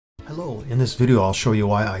Hello, in this video I'll show you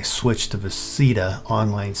why I switched to vCita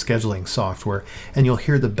online scheduling software, and you'll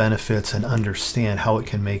hear the benefits and understand how it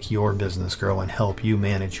can make your business grow and help you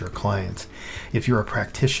manage your clients. If you're a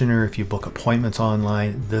practitioner, if you book appointments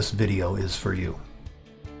online, this video is for you.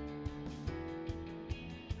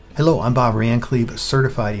 Hello, I'm Bob Randklev, a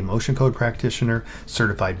certified emotion code practitioner,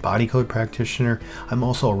 certified body code practitioner. I'm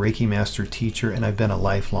also a Reiki Master teacher, and I've been a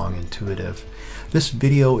lifelong intuitive. This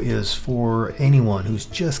video is for anyone who's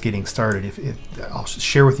just getting started. I'll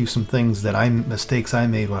share with you some things mistakes I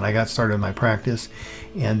made when I got started in my practice,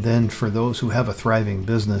 and then for those who have a thriving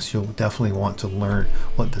business, you'll definitely want to learn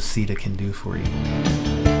what vCita can do for you.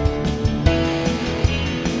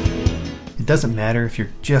 It doesn't matter if you're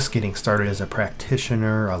just getting started as a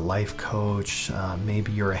practitioner, a life coach,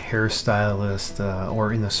 maybe you're a hairstylist,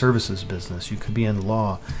 or in the services business. You could be in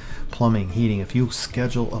law, plumbing, heating. If you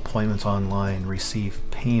schedule appointments online, receive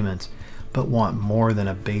payment, but want more than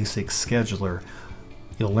a basic scheduler,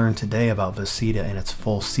 you'll learn today about vCita and its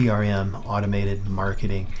full CRM, automated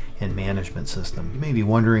marketing and management system. You may be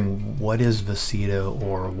wondering, what is vCita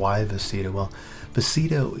or why vCita? Well,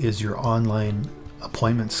 vCita is your online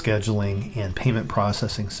appointment scheduling and payment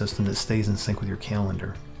processing system that stays in sync with your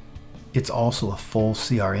calendar. It's also a full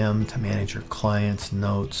CRM to manage your clients'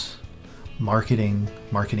 notes, marketing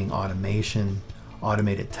automation,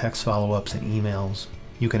 automated text follow-ups and emails.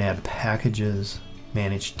 You can add packages,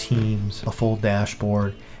 manage teams, a full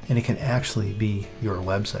dashboard, and it can actually be your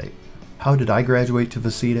website. How did I graduate to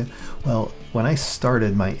vCita? Well, when I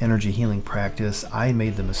started my energy healing practice, I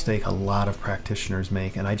made the mistake a lot of practitioners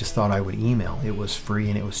make, and I just thought I would email. It was free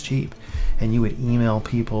and it was cheap. And you would email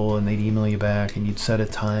people and they'd email you back, and you'd set a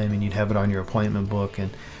time and you'd have it on your appointment book,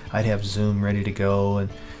 and I'd have Zoom ready to go, and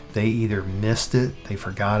they either missed it, they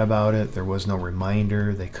forgot about it, there was no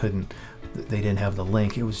reminder, they didn't have the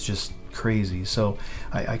link. It was just crazy. So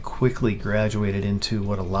I quickly graduated into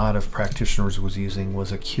what a lot of practitioners was using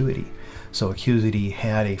was Acuity. So Acuity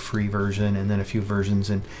had a free version and then a few versions,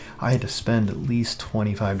 and I had to spend at least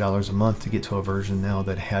 $25 a month to get to a version now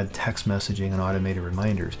that had text messaging and automated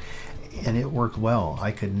reminders. And it worked well.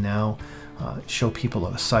 I could now show people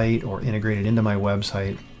a site or integrate it into my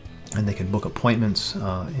website, and they could book appointments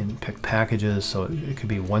and pick packages. So it could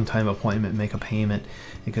be a one-time appointment, make a payment.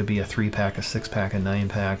 It could be a 3-pack, a 6-pack, a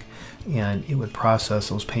 9-pack, and it would process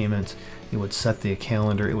those payments. It would set the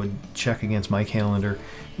calendar. It would check against my calendar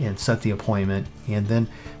and set the appointment. And then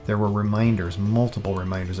there were reminders, multiple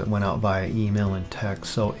reminders that went out via email and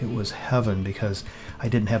text. So it was heaven because I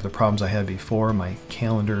didn't have the problems I had before. My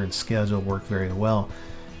calendar and schedule worked very well.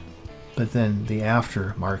 But then the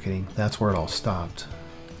after marketing, that's where it all stopped.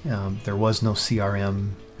 There was no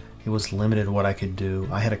CRM. It was limited what I could do.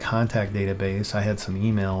 I had a contact database, I had some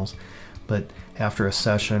emails, but after a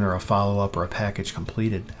session or a follow-up or a package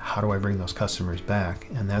completed, how do I bring those customers back?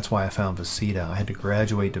 And that's why I found vCita. I had to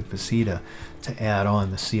graduate to vCita to add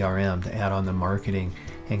on the CRM, to add on the marketing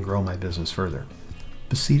and grow my business further.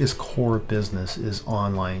 vCita's core business is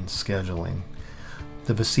online scheduling.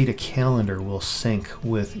 The vCita calendar will sync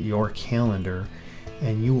with your calendar,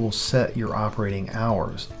 and you will set your operating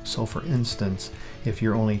hours. So for instance, if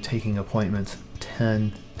you're only taking appointments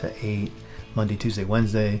 10 to 8, Monday, Tuesday,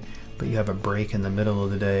 Wednesday, but you have a break in the middle of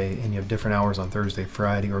the day and you have different hours on Thursday,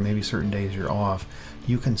 Friday, or maybe certain days you're off,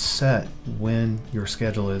 you can set when your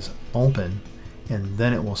schedule is open, and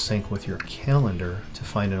then it will sync with your calendar to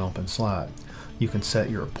find an open slot. You can set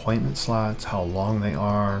your appointment slots, how long they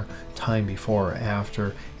are, time before or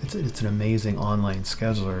after. It's an amazing online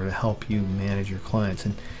scheduler to help you manage your clients.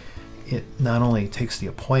 And it not only takes the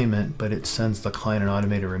appointment, but it sends the client an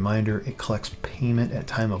automated reminder. It collects payment at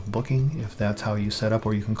time of booking, if that's how you set up,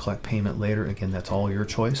 or you can collect payment later. Again, that's all your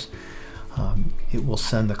choice. It will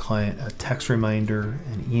send the client a text reminder,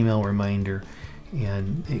 an email reminder,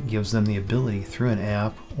 and it gives them the ability through an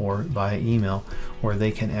app or via email where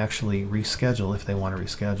they can actually reschedule if they want to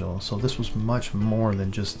reschedule. So this was much more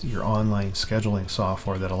than just your online scheduling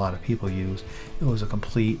software that a lot of people use. It was a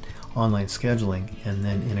complete online scheduling and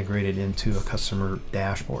then integrated into a customer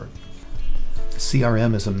dashboard.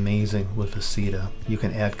 CRM is amazing with vCita. You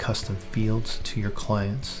can add custom fields to your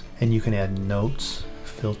clients, and you can add notes,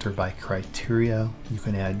 filter by criteria, you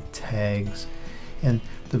can add tags. And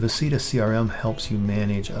the vCita CRM helps you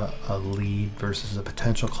manage a lead versus a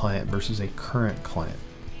potential client versus a current client.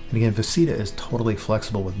 And again, vCita is totally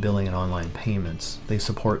flexible with billing and online payments. They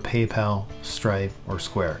support PayPal, Stripe, or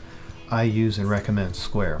Square. I use and recommend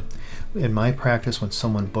Square. In my practice, when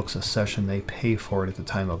someone books a session, they pay for it at the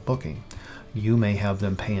time of booking. You may have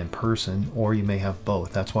them pay in person, or you may have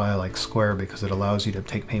both. That's why I like Square, because it allows you to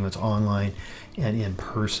take payments online and in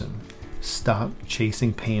person. Stop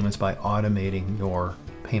chasing payments by automating your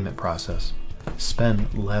payment process.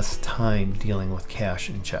 Spend less time dealing with cash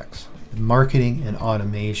and checks. Marketing and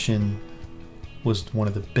automation was one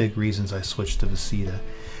of the big reasons I switched to vCita.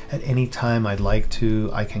 At any time I'd like to,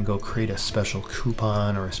 I can go create a special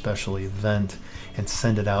coupon or a special event and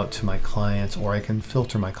send it out to my clients, or I can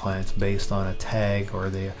filter my clients based on a tag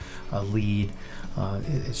or a lead.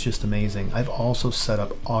 It's just amazing. I've also set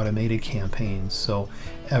up automated campaigns, so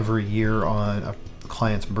every year on a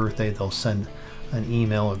client's birthday they'll send an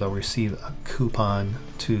email or they'll receive a coupon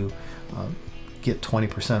to get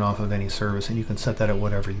 20% off of any service, and you can set that at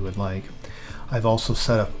whatever you would like. I've also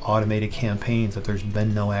set up automated campaigns. If there's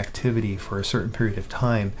been no activity for a certain period of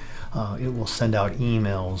time, it will send out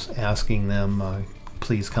emails asking them,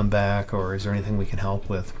 please come back, or is there anything we can help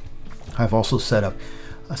with. I've also set up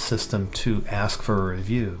a system to ask for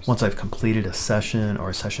reviews. Once I've completed a session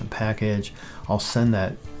or a session package, I'll send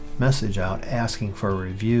that message out asking for a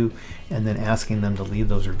review and then asking them to leave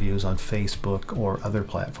those reviews on Facebook or other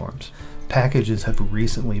platforms. Packages have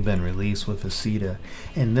recently been released with vCita,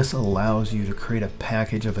 and this allows you to create a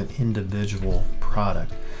package of an individual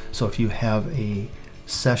product. So if you have a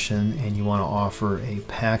session and you want to offer a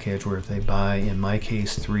package where if they buy, in my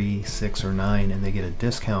case, 3, 6, or 9, and they get a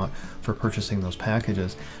discount for purchasing those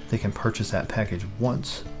packages, they can purchase that package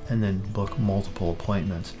once and then book multiple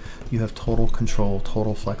appointments. You have total control,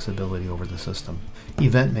 total flexibility over the system.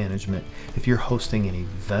 Event management. If you're hosting an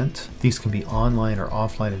event, these can be online or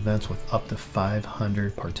offline events with up to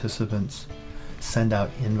 500 participants. Send out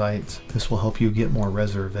invites. This will help you get more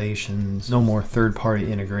reservations. No more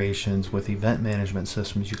third-party integrations with event management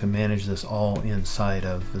systems. You can manage this all inside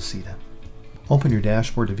of vCita. Open your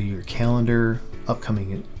dashboard to view your calendar,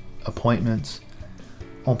 upcoming appointments,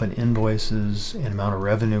 open invoices, and amount of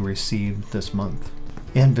revenue received this month.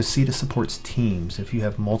 And vCita supports teams. If you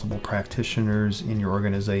have multiple practitioners in your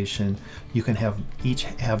organization, you can have each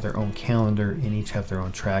have their own calendar and each have their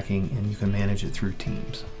own tracking, and you can manage it through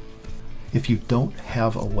teams. If you don't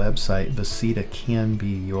have a website, vCita can be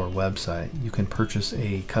your website. You can purchase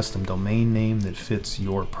a custom domain name that fits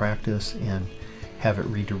your practice and have it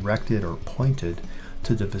redirected or pointed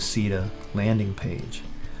to the vCita landing page.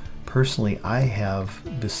 Personally, I have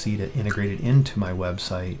vCita integrated into my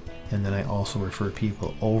website, and then I also refer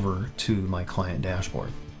people over to my client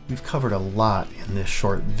dashboard. We've covered a lot in this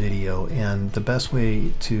short video, and the best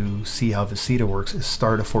way to see how vCita works is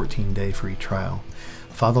start a 14-day free trial.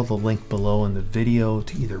 Follow the link below in the video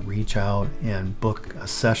to either reach out and book a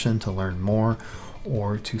session to learn more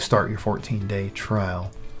or to start your 14-day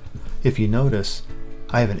trial. If you notice,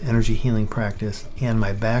 I have an energy healing practice and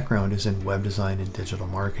my background is in web design and digital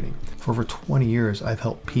marketing. For over 20 years, I've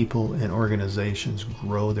helped people and organizations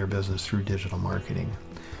grow their business through digital marketing.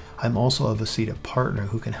 I'm also a vCita partner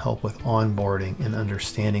who can help with onboarding and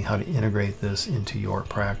understanding how to integrate this into your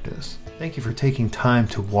practice. Thank you for taking time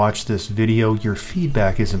to watch this video. Your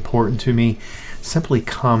feedback is important to me. Simply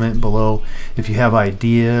comment below if you have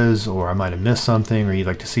ideas, or I might have missed something, or you'd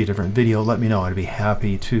like to see a different video. Let me know. I'd be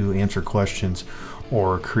happy to answer questions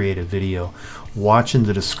or create a video. Watch in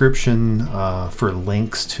the description for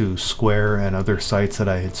links to Square and other sites that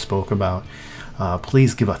I had spoke about.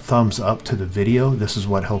 Please give a thumbs up to the video. This is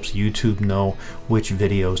what helps YouTube know which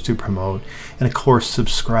videos to promote. And of course,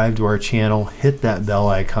 subscribe to our channel. Hit that bell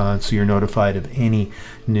icon so you're notified of any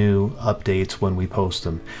new updates when we post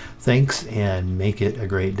them. Thanks, and make it a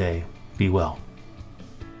great day. Be well.